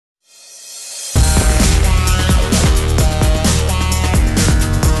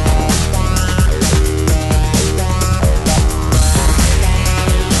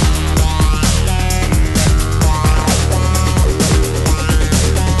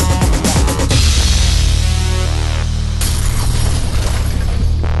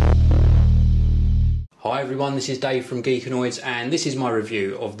Hi everyone, this is Dave from Geekanoids and this is my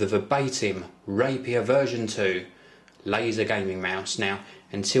review of the Verbatim Rapier version 2 laser gaming mouse. Now,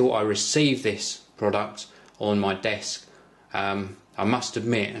 until I received this product on my desk, I must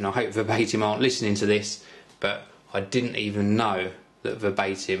admit, and I hope Verbatim aren't listening to this, but I didn't even know that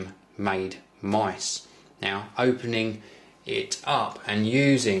Verbatim made mice. Now, opening it up and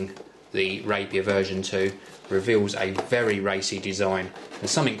using the Rapier version 2 reveals a very racy design and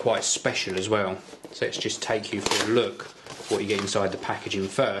something quite special as well. So let's just take you for a look at what you get inside the packaging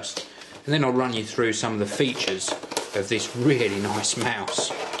first, and then I'll run you through some of the features of this really nice mouse.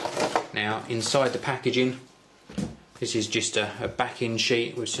 Now, inside the packaging, this is just a backing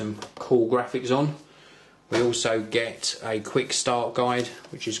sheet with some cool graphics on. We also get a quick start guide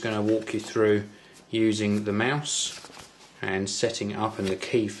which is going to walk you through using the mouse and setting it up and the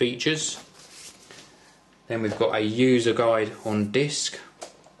key features. Then we've got a user guide on disc,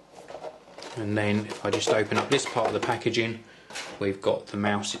 and then if I just open up this part of the packaging, we've got the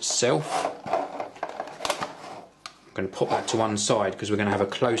mouse itself. I'm going to pop that to one side because we're going to have a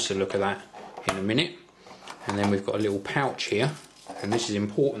closer look at that in a minute. And then we've got a little pouch here, and this is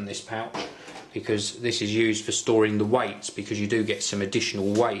important, this pouch, because this is used for storing the weights, because you do get some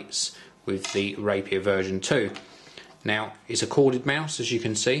additional weights with the Rapier version 2. Now, it's a corded mouse, as you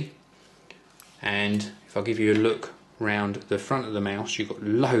can see, and if I give you a look round the front of the mouse, you've got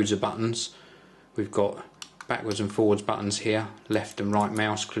loads of buttons. We've got backwards and forwards buttons here, left and right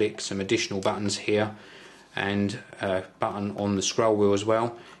mouse click, some additional buttons here, and a button on the scroll wheel as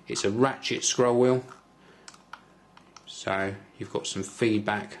well. It's a ratchet scroll wheel, so you've got some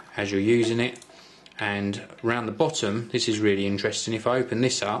feedback as you're using it. And around the bottom, this is really interesting. If I open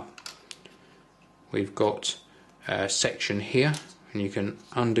this up, we've got a section here, and you can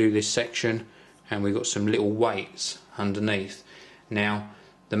undo this section, and we've got some little weights underneath. Now,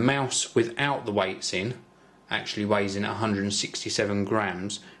 the mouse without the weights in actually weighs in 167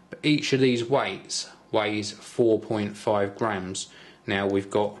 grams, but each of these weights weighs 4.5 grams. Now, we've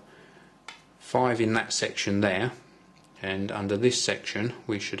got 5 in that section there, and under this section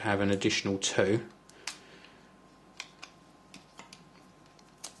we should have an additional 2.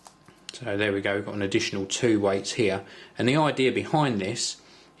 So there we go, we've got an additional 2 weights here, and the idea behind this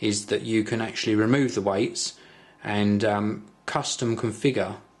is that you can actually remove the weights and custom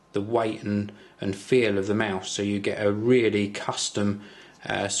configure the weight and feel of the mouse, so you get a really custom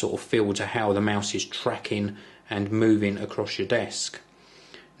sort of feel to how the mouse is tracking and moving across your desk.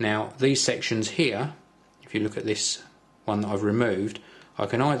 Now, these sections here, if you look at this one that I've removed, I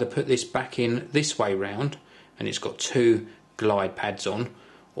can either put this back in this way round and it's got 2 glide pads on,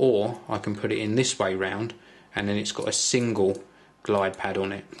 or I can put it in this way round and then it's got a single glide pad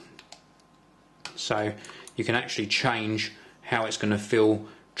on it. So you can actually change how it's going to feel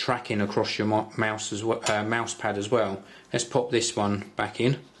tracking across your mouse as well, mouse pad as well. Let's pop this one back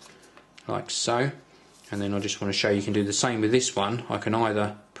in like so, and then I just want to show you can do the same with this one. I can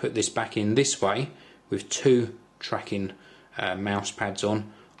either put this back in this way with 2 tracking mouse pads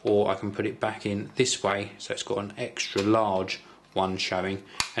on, or I can put it back in this way so it's got an extra large one showing,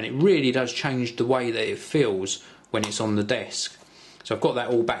 and it really does change the way that it feels when it's on the desk. So I've got that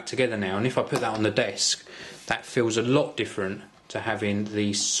all back together now, and if I put that on the desk, that feels a lot different to having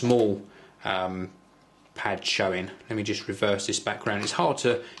the small pad showing. Let me just reverse this back round. It's hard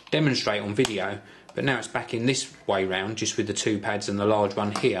to demonstrate on video, but now it's back in this way round, just with the 2 pads and the large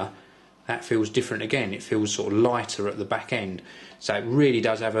one here. That feels different again. It feels sort of lighter at the back end. So it really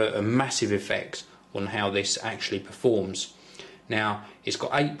does have a massive effect on how this actually performs. Now, it's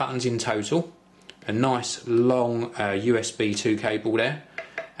got 8 buttons in total, a nice long USB 2 cable there,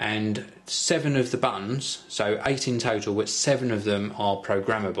 and 7 of the buttons, so 8 in total, but 7 of them are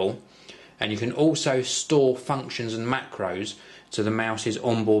programmable, and you can also store functions and macros to the mouse's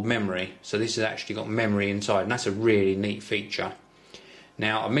onboard memory. So this has actually got memory inside, and that's a really neat feature.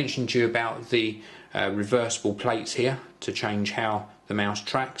 Now, I mentioned to you about the reversible plates here to change how the mouse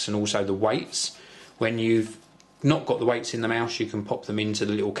tracks, and also the weights. When you've not got the weights in the mouse, you can pop them into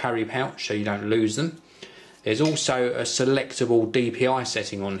the little carry pouch so you don't lose them. There's also a selectable DPI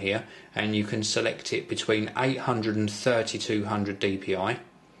setting on here, and you can select it between 800 and 3200 DPI,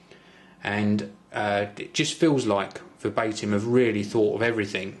 and it just feels like Verbatim have really thought of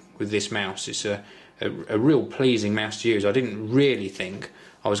everything with this mouse. It's a real pleasing mouse to use. I didn't really think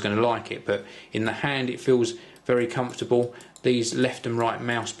I was going to like it, but in the hand it feels very comfortable. These left and right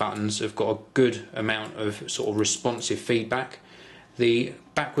mouse buttons have got a good amount of sort of responsive feedback. The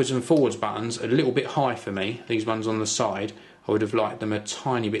backwards and forwards buttons are a little bit high for me. These ones on the side, I would have liked them a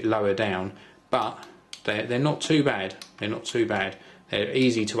tiny bit lower down, but they're not too bad. They're not too bad. They're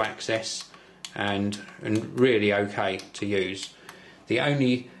easy to access, and really okay to use. The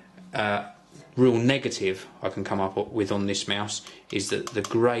only real negative I can come up with on this mouse is that the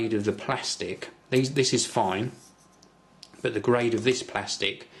grade of the plastic, this is fine, but the grade of this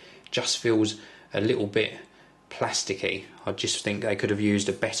plastic just feels a little bit plasticky. I just think they could have used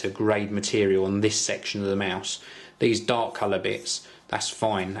a better grade material on this section of the mouse. These dark colour bits, that's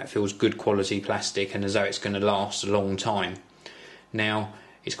fine, that feels good quality plastic and as though it's going to last a long time. Now,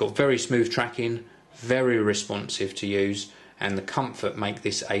 it's got very smooth tracking, very responsive to use, and the comfort make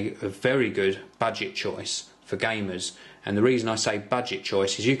this a very good budget choice for gamers. And the reason I say budget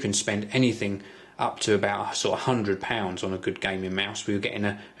choice is you can spend anything up to about sort of £100 on a good gaming mouse. We were getting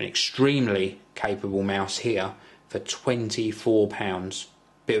an extremely capable mouse here for £24.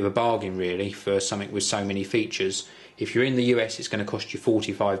 Bit of a bargain really for something with so many features. If you're in the US, it's going to cost you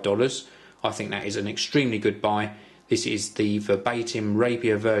 $45. I think that is an extremely good buy. This is the Verbatim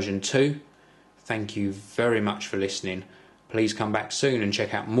Rapier version 2. Thank you very much for listening. Please come back soon and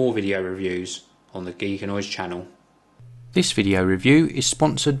check out more video reviews on the Geekanoids channel. This video review is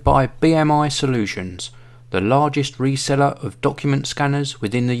sponsored by BMI Solutions, the largest reseller of document scanners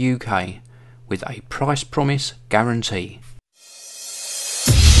within the UK, with a price promise guarantee.